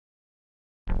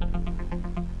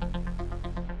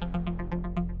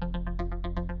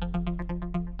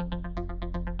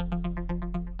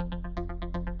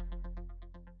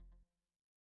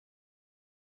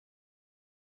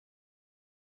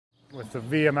With the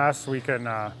VMS, we can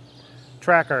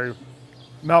track our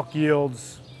milk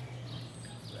yields,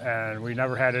 and we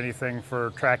never had anything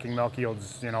for tracking milk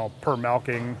yields, you know, per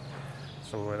milking.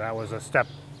 So that was a step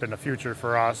in the future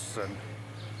for us.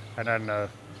 And then the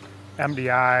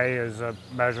MDI is a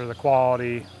measure of the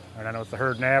quality. And then with the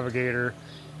herd navigator,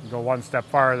 you go one step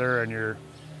farther and you're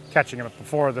catching it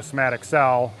before the somatic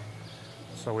cell.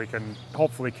 So we can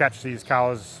hopefully catch these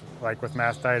cows, like with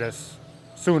mastitis,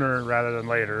 sooner rather than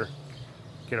later.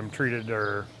 Get them treated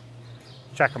or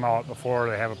check them out before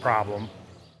they have a problem.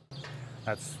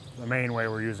 That's the main way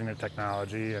we're using the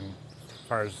technology. And as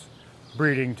far as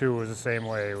breeding too is the same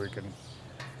way. We can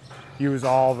use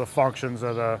all the functions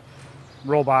of the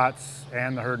robots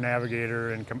and the herd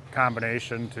navigator in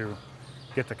combination to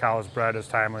get the cows bred as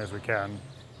timely as we can.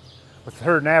 With the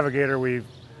herd navigator,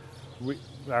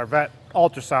 our vet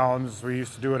ultrasounds, we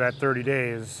used to do it at 30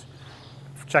 days,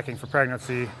 checking for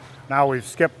pregnancy. Now we've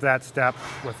skipped that step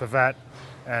with the vet,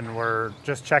 and we're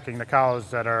just checking the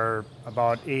cows that are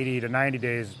about 80 to 90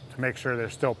 days to make sure they're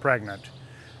still pregnant.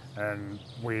 And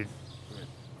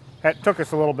it took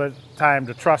us a little bit of time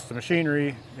to trust the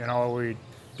machinery. You know, we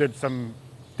did some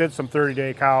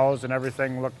 30-day cows and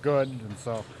everything looked good, and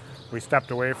so we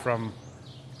stepped away from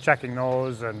checking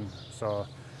those. And so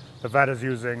the vet is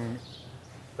using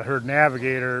the herd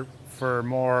navigator for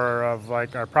more of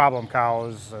like our problem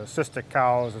cows, cystic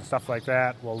cows and stuff like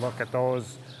that. We'll look at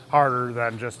those harder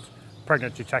than just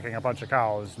pregnancy checking a bunch of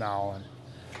cows now. And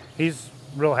he's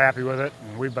real happy with it,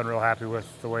 and we've been real happy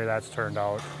with the way that's turned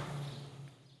out.